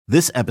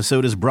This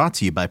episode is brought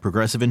to you by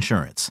Progressive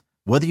Insurance.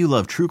 Whether you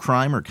love true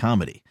crime or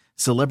comedy,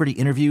 celebrity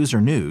interviews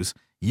or news,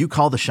 you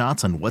call the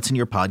shots on what's in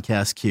your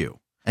podcast queue.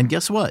 And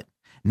guess what?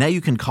 Now you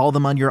can call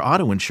them on your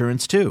auto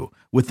insurance too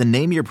with the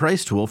Name Your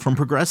Price tool from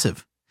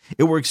Progressive.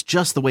 It works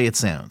just the way it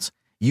sounds.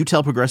 You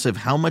tell Progressive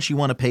how much you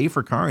want to pay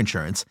for car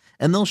insurance,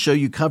 and they'll show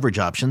you coverage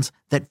options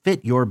that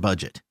fit your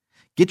budget.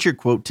 Get your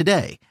quote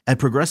today at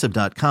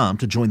Progressive.com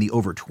to join the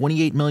over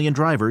 28 million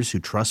drivers who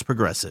trust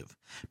Progressive.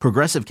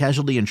 Progressive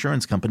Casualty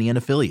Insurance Company and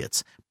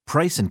Affiliates.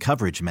 Price and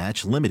coverage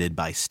match limited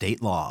by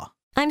state law.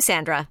 I'm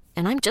Sandra,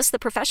 and I'm just the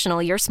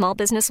professional your small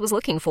business was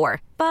looking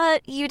for.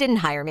 But you didn't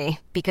hire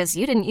me because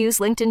you didn't use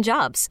LinkedIn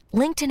Jobs.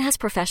 LinkedIn has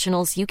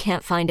professionals you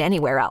can't find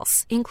anywhere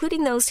else,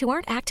 including those who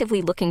aren't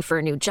actively looking for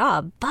a new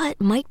job, but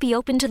might be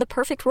open to the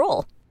perfect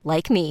role,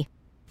 like me.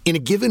 In a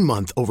given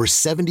month, over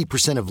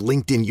 70% of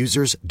LinkedIn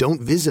users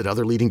don't visit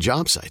other leading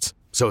job sites.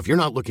 So if you're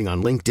not looking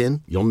on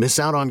LinkedIn, you'll miss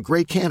out on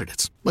great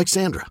candidates like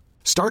Sandra.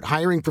 Start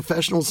hiring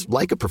professionals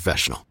like a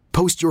professional.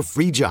 Post your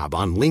free job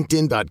on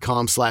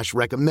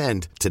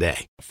linkedin.com/recommend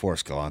today.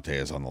 Forrest Galante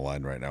is on the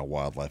line right now,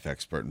 wildlife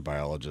expert and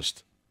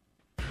biologist.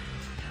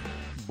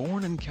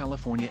 Born in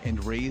California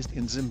and raised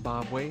in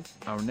Zimbabwe,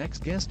 our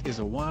next guest is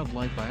a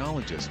wildlife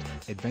biologist,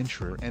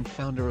 adventurer, and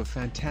founder of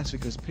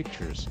Fantasticus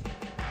Pictures.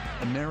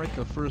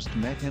 America first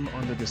met him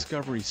on the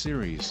Discovery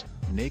series,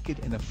 Naked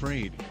and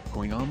Afraid,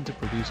 going on to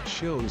produce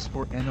shows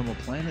for Animal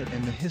Planet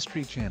and the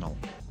History Channel.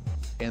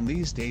 And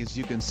these days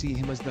you can see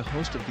him as the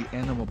host of the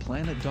Animal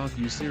Planet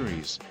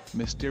docu-series,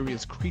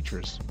 Mysterious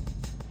Creatures.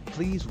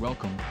 Please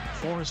welcome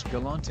Forrest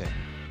Galante.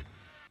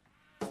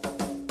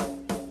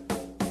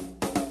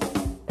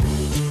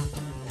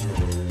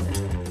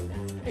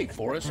 Hey,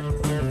 Forrest.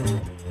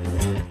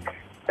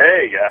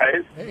 Hey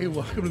guys. Hey,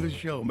 welcome to the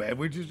show, man.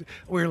 We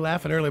were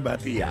laughing earlier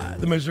about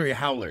the Missouri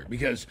Howler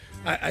because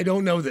I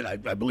don't know that I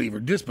believe or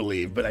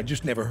disbelieve, but I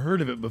just never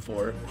heard of it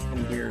before,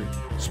 and we're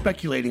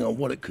speculating on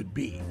what it could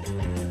be.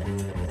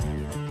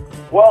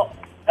 Well,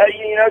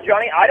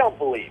 Johnny, I don't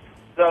believe.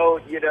 So,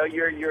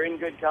 you're in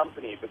good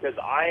company because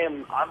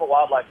I'm a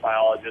wildlife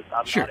biologist.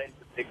 I'm Sure. not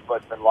into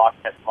Bigfoots and Loch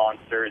Ness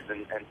monsters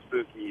and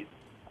spookies.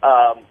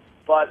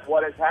 But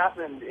what has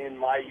happened in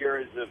my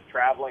years of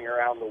traveling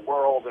around the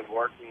world and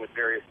working with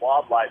various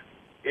wildlife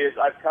is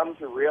I've come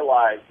to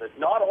realize that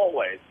not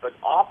always, but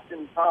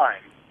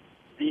oftentimes,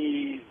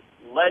 these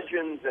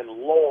legends and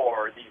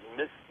lore, these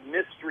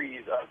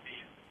mysteries of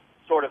these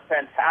sort of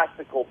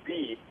fantastical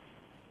beasts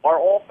are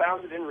all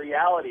founded in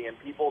reality and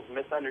people's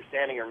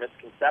misunderstanding or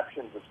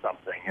misconceptions of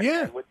something.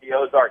 And with the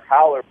Ozark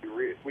Howler,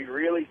 we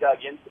really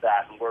dug into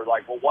that, and we're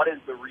like, well, what is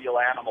the real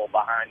animal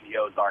behind the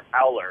Ozark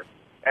Howler?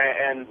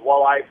 And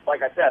while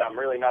like I said, I'm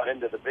really not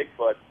into the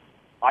Bigfoot,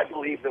 I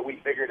believe that we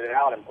figured it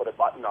out and put a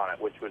button on it,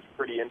 which was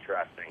pretty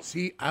interesting.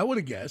 See, I would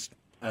have guessed,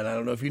 and I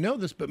don't know if you know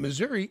this, but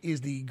Missouri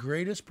is the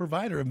greatest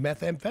provider of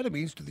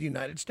methamphetamines to the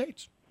United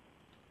States.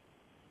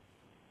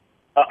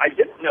 I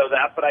didn't know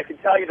that, but I can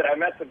tell you that I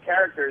met some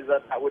characters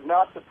that would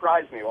not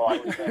surprise me while I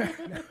was there.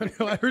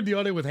 No, I heard the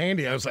audio with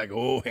Handy. I was like,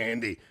 oh,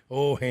 Handy.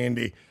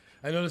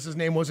 I noticed his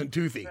name wasn't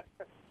Toothy.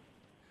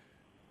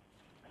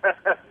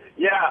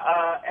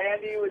 Yeah,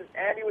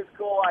 Andy was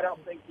cool. I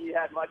don't think he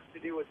had much to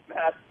do with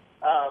meth.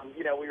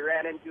 We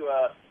ran into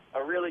a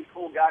really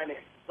cool guy named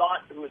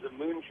Sot, who was a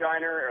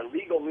moonshiner, a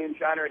legal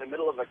moonshiner in the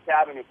middle of a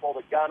cabin who pulled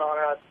a gun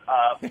on us.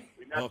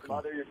 We met some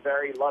other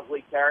very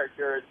lovely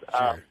characters.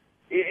 Sure.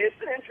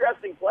 It's an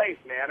interesting place,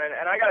 man.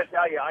 And I got to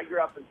tell you, I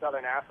grew up in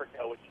southern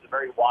Africa, which is a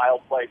very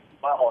wild place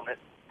as well, and it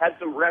has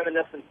some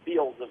reminiscent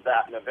feels of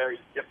that in a very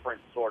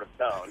different sort of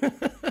tone.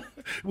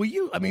 Well,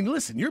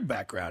 listen, your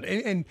background,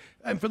 and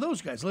for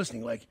those guys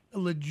listening, like a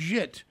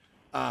legit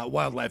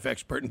wildlife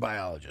expert and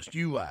biologist.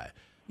 You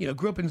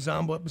grew up in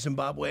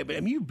Zimbabwe,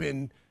 but you've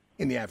been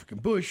in the African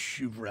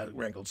bush. You've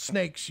wrangled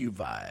snakes. You've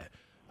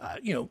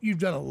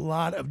done a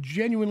lot of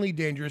genuinely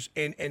dangerous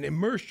and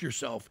immersed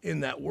yourself in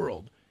that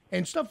world.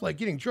 And stuff like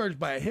getting charged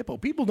by a hippo.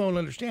 People don't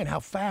understand how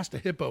fast a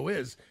hippo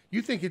is.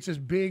 You think it's this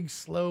big,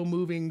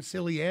 slow-moving,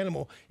 silly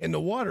animal. In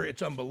the water,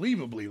 it's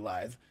unbelievably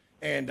lithe.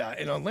 And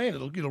on land,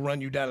 it'll run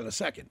you down in a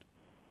second.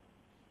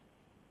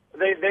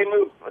 They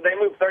move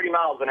 30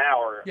 miles an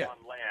hour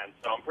on land,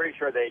 so I'm pretty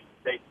sure they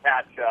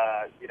catch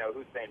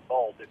Usain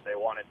Bolt if they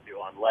wanted to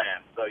on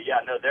land. So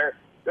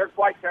they're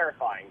quite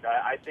terrifying.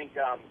 I think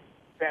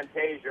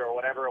Fantasia or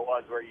whatever it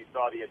was where you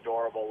saw the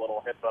adorable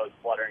little hippos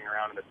fluttering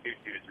around in the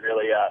tutus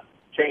really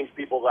change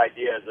people's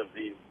ideas of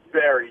these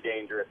very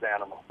dangerous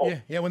animals.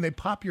 Yeah. When they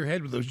pop your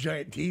head with those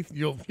giant teeth,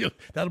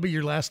 that'll be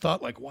your last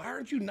thought. Like, why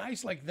aren't you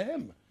nice like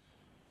them?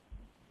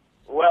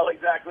 Well,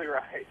 exactly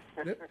right.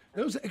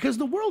 Because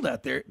the world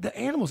out there, the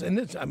animals, and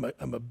this, I'm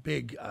a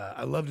big,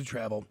 I love to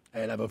travel,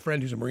 and I have a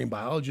friend who's a marine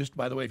biologist.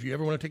 By the way, if you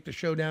ever want to take the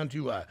show down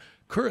to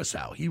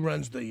Curacao, he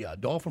runs the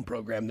dolphin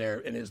program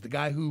there and is the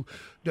guy who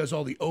does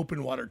all the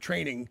open water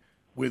training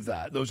with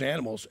those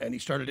animals, and he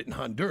started it in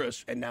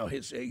Honduras, and now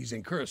he's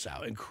in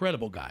Curacao.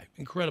 Incredible guy,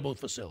 incredible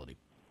facility.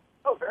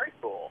 Oh, very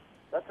cool.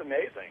 That's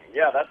amazing.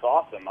 Yeah, that's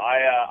awesome.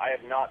 I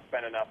have not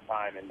spent enough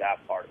time in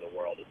that part of the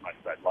world as much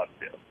as I'd love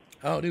to.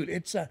 Oh, dude,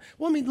 it's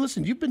well, I mean,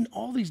 listen, you've been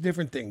all these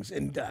different things,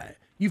 and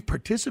you've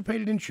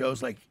participated in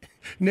shows like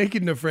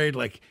Naked and Afraid.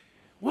 Like,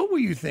 what were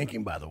you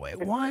thinking, by the way?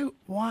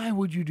 Why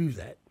would you do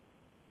that?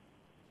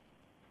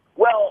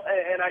 Well,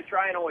 and I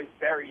try and always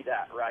bury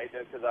that, right?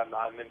 Because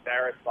I'm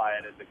embarrassed by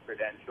it as a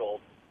credentialed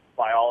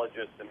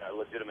biologist and a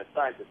legitimate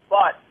scientist.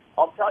 But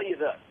I'll tell you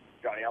this,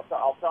 Johnny.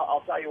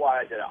 I'll tell you why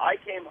I did it. I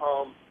came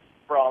home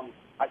from,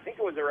 I think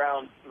it was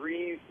around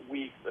 3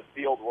 weeks of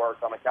field work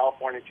on the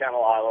California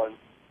Channel Islands.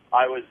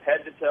 I was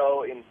head to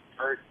toe in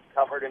dirt,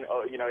 covered in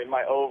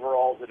my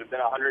overalls. It had been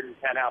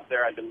 110 out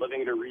there. I'd been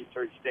living at a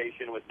research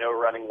station with no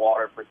running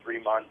water for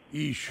 3 months.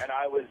 Eesh. And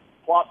I was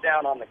plopped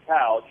down on the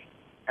couch,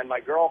 and my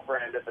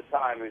girlfriend at the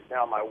time, who's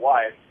now my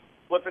wife,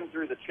 flipping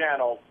through the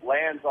channels,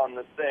 lands on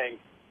this thing,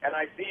 and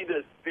I see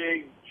this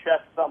big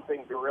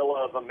chest-thumping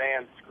gorilla of a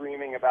man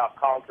screaming about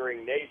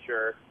conquering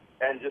nature,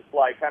 and just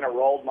kind of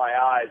rolled my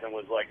eyes and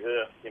was like,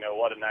 ugh,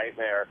 what a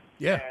nightmare.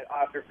 Yeah. And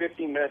after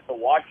 15 minutes of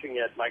watching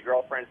it, my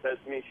girlfriend says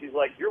to me, she's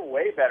like, you're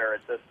way better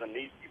at this than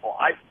these people.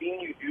 I've seen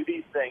you do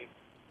these things,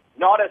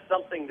 not as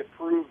something to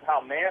prove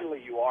how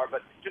manly you are,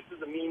 but just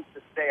as a means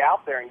to stay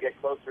out there and get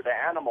closer to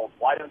animals.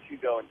 Why don't you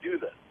go and do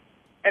this?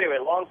 Anyway,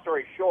 long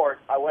story short,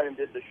 I went and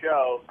did the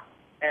show,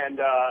 and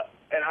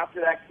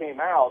after that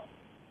came out,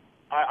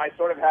 I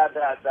sort of had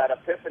that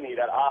epiphany,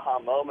 that aha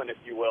moment, if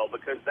you will,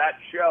 because that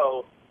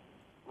show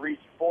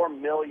reached 4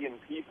 million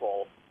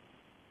people.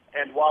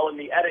 And while in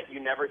the edit you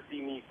never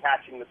see me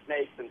catching the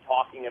snakes and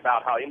talking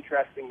about how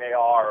interesting they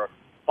are, or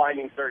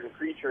finding certain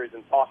creatures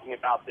and talking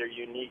about their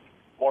unique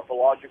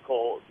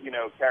morphological,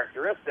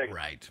 characteristics,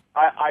 Right.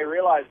 I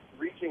realized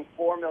reaching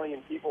 4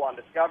 million people on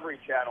Discovery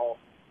Channel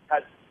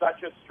has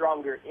such a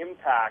stronger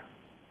impact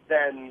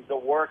than the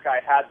work I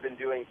had been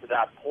doing to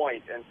that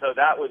point. And so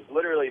that was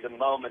literally the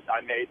moment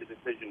I made the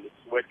decision to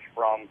switch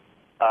from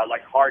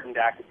hardened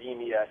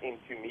academia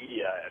into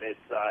media. And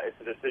it's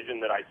a decision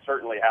that I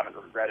certainly haven't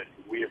regretted.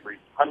 We have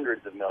reached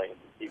hundreds of millions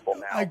of people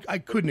now. I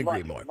couldn't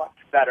agree more. Much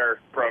better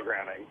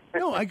programming.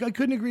 No, I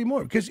couldn't agree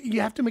more, because you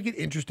have to make it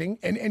interesting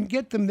and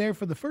get them there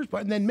for the first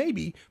part. And then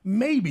maybe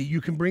you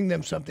can bring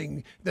them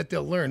something that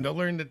they'll learn. They'll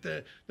learn that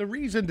the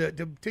reason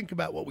to think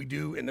about what we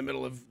do in the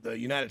middle of the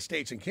United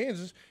States and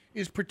Kansas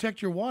is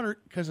protect your water,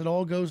 because it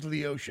all goes to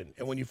the ocean.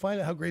 And when you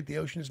find out how great the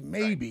ocean is,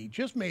 maybe,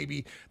 just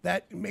maybe,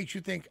 that makes you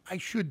think, I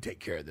should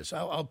take care of this.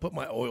 I'll put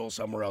my oil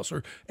somewhere else,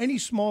 or any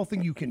small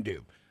thing you can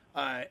do.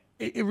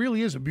 It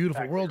really is a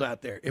beautiful world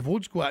out there. If we'll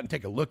just go out and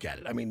take a look at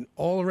it. I mean,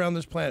 all around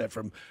this planet,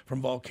 from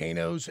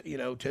volcanoes,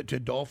 to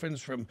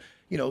dolphins, from,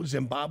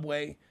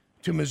 Zimbabwe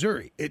to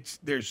Missouri.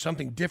 There's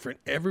something different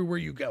everywhere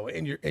you go.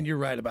 And you're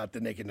right about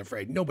the Naked and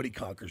Afraid. Nobody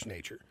conquers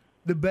nature.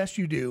 The best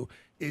you do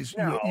is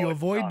you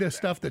avoid the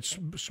stuff that's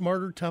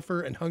smarter,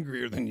 tougher, and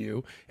hungrier than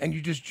you, and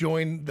you just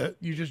join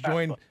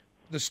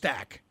the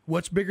stack.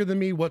 What's bigger than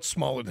me? What's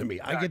smaller than me?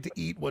 Exactly. I get to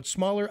eat what's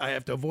smaller. I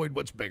have to avoid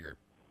what's bigger.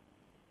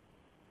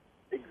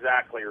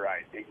 Exactly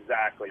right.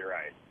 Exactly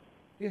right.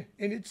 Yeah,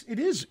 and it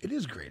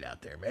is great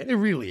out there, man. It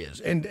really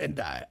is, and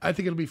I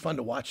think it'll be fun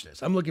to watch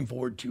this. I'm looking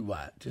forward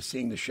to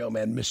seeing the show,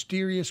 man.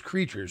 Mysterious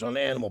Creatures on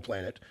Animal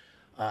Planet.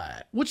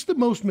 What's the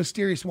most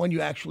mysterious one you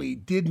actually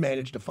did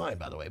manage to find,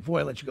 by the way, before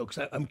I let you go?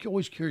 Because I'm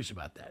always curious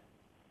about that.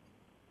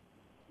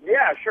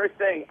 Yeah, sure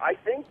thing. I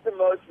think the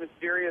most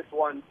mysterious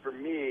one for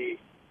me,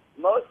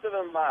 most of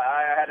them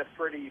I had a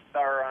pretty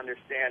thorough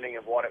understanding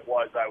of what it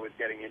was I was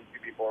getting into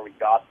before we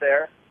got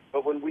there.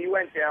 But when we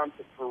went down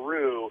to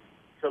Peru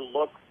to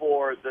look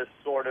for the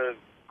sort of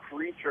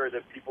creature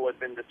that people had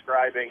been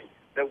describing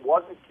that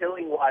wasn't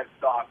killing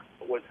livestock,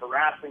 but was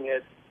harassing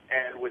it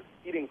and was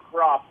eating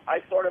crops,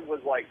 I sort of was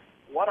like,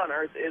 what on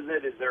earth is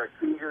it? Is there a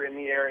cougar in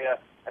the area?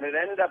 And it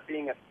ended up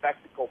being a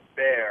spectacled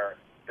bear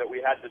that we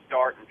had to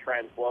dart and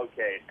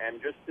translocate. And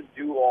just to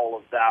do all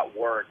of that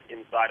work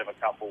inside of a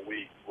couple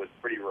weeks was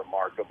pretty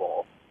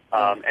remarkable.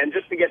 And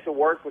just to get to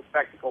work with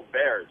spectacled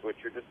bears, which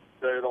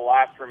they're the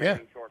last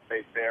remaining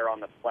short-faced bear on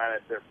the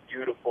planet. They're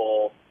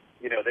beautiful.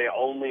 They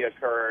only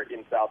occur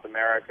in South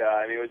America.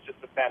 I mean, it was just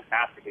a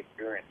fantastic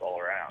experience all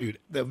around. Dude,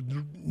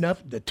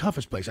 the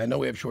toughest place, I know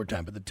we have short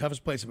time, but the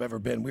toughest place I've ever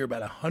been, we were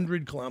about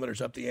 100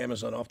 kilometers up the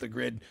Amazon off the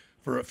grid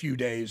for a few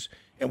days,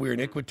 and we were in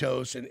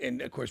Iquitos,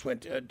 and of course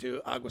went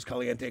to Aguas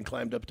Caliente and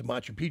climbed up to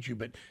Machu Picchu.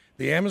 But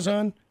the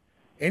Amazon,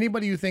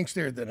 anybody who thinks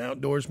they're an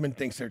outdoorsman,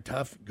 thinks they're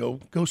tough, go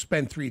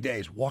spend 3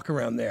 days, walk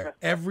around there.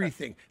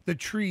 Everything, the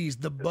trees,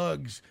 the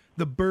bugs,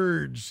 the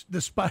birds,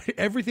 the spider,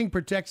 everything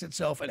protects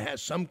itself and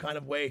has some kind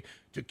of way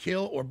to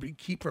kill or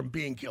keep from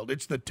being killed.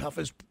 It's the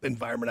toughest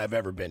environment I've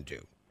ever been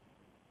to.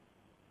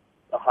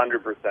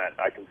 100%.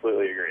 I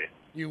completely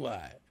agree.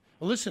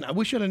 Well, listen, I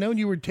wish I'd have known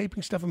you were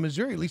taping stuff in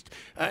Missouri. At least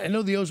I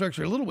know the Ozarks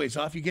are a little ways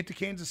off. You get to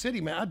Kansas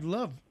City, man. I'd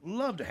love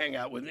to hang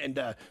out with, and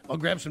I'll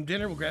grab some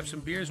dinner, we'll grab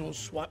some beers, and we'll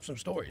swap some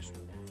stories.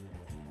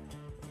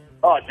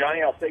 Oh,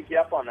 Johnny, I'll take you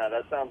up on that.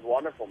 That sounds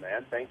wonderful,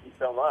 man. Thank you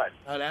so much.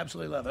 I'd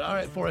absolutely love it. All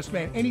right, Forrest,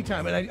 man,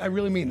 anytime, and I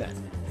really mean that.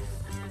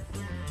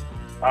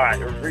 All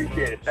right, I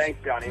appreciate it.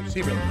 Thanks, Johnny. See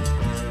you, brother.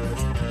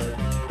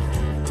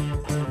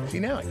 See,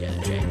 now I get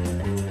it, Jay.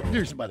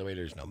 By the way,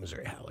 there's no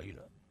Missouri Hollow,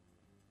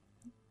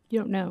 You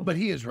don't know. But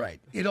he is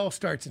right. It all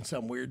starts in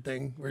some weird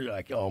thing where you're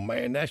like, oh,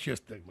 man, that's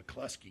just the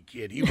McCluskey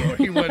kid. He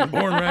wasn't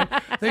born right.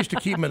 They used to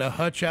keep him in a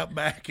hutch out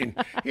back, and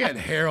he had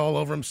hair all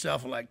over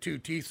himself and like 2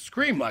 teeth.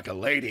 Screamed like a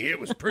lady. It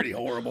was pretty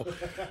horrible.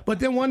 But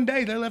then one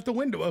day they left the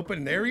window open,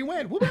 and there he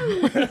went.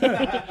 Woo-hoo.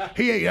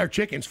 He ate our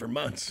chickens for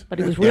months. But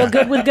he was real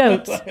good with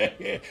goats.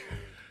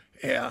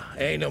 Yeah,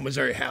 ain't no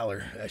Missouri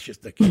Howler. That's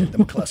just the kid, the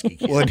McCluskey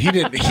kid. Well, and he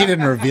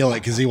didn't reveal it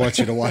because he wants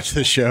you to watch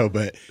the show,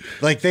 but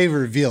like they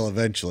reveal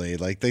eventually,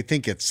 like they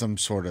think it's some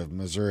sort of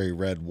Missouri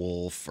Red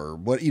Wolf or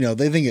what,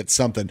 they think it's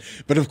something.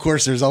 But of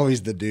course, there's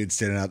always the dude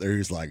standing out there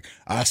who's like,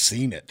 I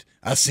seen it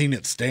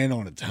stand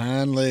on its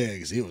hind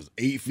legs. It was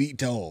 8 feet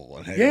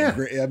tall. And Yeah,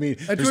 I mean,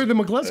 that's where the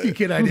McCluskey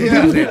kid idea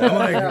comes in. I'm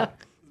like,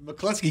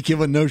 McCluskey kid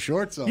with no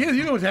shorts on. yeah,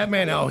 you know what that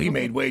man? Oh, he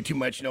made way too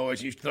much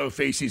noise. He used to throw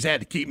feces.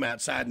 Had to keep him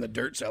outside in the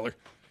dirt cellar.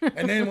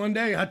 And then one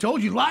day, I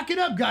told you, lock it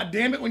up,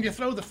 goddammit, when you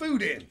throw the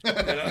food in.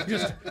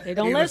 They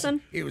don't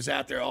listen. He was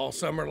out there all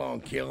summer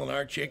long killing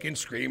our chickens,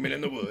 screaming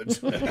in the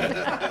woods.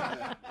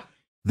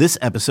 This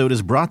episode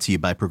is brought to you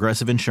by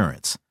Progressive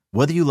Insurance.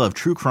 Whether you love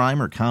true crime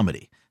or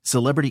comedy,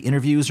 celebrity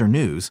interviews or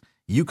news,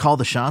 you call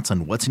the shots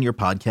on what's in your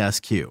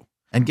podcast queue.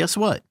 And guess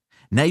what?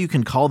 Now you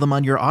can call them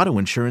on your auto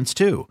insurance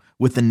too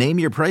with the Name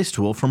Your Price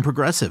tool from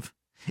Progressive.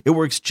 It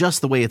works just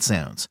the way it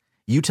sounds.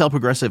 You tell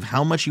Progressive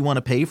how much you want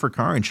to pay for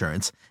car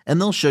insurance, and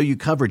they'll show you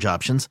coverage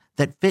options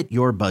that fit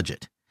your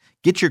budget.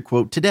 Get your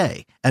quote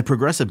today at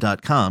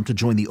Progressive.com to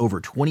join the over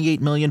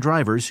 28 million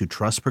drivers who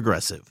trust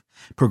Progressive.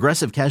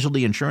 Progressive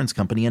Casualty Insurance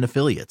Company and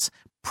Affiliates.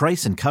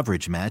 Price and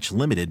coverage match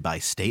limited by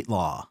state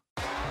law.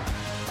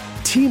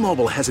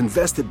 T-Mobile has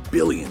invested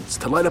billions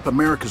to light up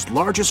America's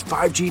largest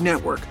 5G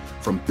network,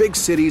 from big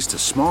cities to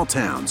small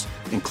towns,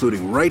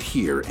 including right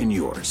here in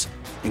yours.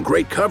 And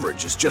great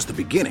coverage is just the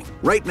beginning.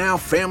 Right now,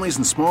 families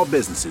and small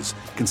businesses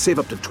can save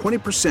up to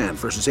 20%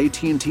 versus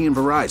AT&T and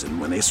Verizon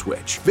when they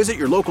switch. Visit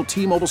your local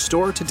T-Mobile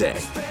store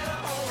today.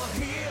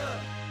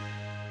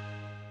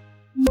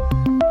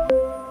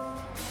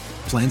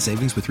 Plan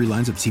savings with 3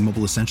 lines of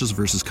T-Mobile Essentials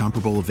versus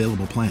comparable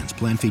available plans.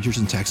 Plan features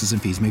and taxes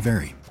and fees may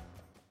vary.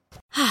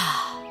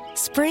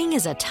 Spring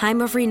is a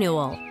time of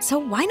renewal, so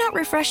why not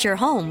refresh your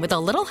home with a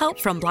little help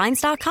from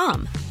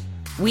Blinds.com?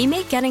 We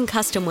make getting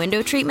custom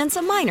window treatments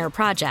a minor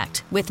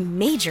project with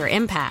major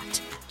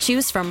impact.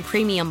 Choose from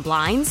premium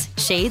blinds,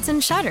 shades,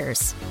 and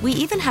shutters. We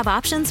even have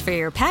options for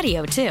your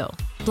patio, too.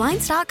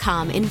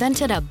 Blinds.com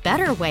invented a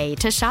better way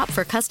to shop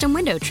for custom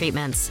window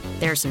treatments.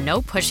 There's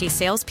no pushy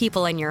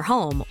salespeople in your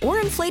home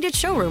or inflated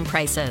showroom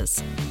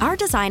prices. Our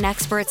design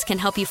experts can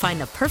help you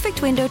find the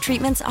perfect window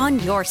treatments on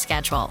your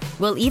schedule.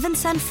 We'll even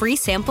send free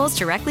samples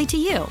directly to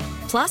you.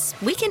 Plus,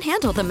 we can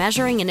handle the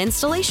measuring and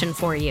installation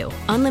for you.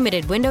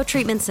 Unlimited window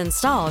treatments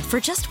installed for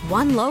just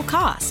one low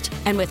cost.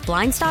 And with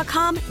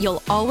Blinds.com,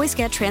 you'll always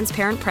get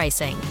transparent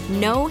pricing.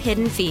 No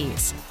hidden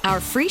fees. Our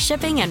free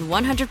shipping and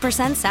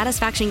 100%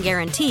 satisfaction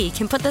guarantee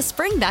can put the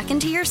spring back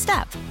into your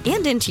step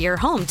and into your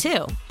home,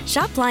 too.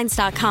 Shop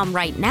Blinds.com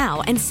right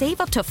now and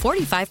save up to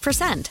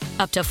 45%.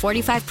 Up to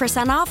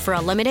 45% off for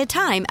a limited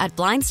time at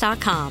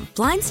Blinds.com.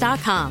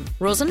 Blinds.com.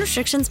 Rules and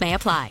restrictions may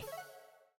apply.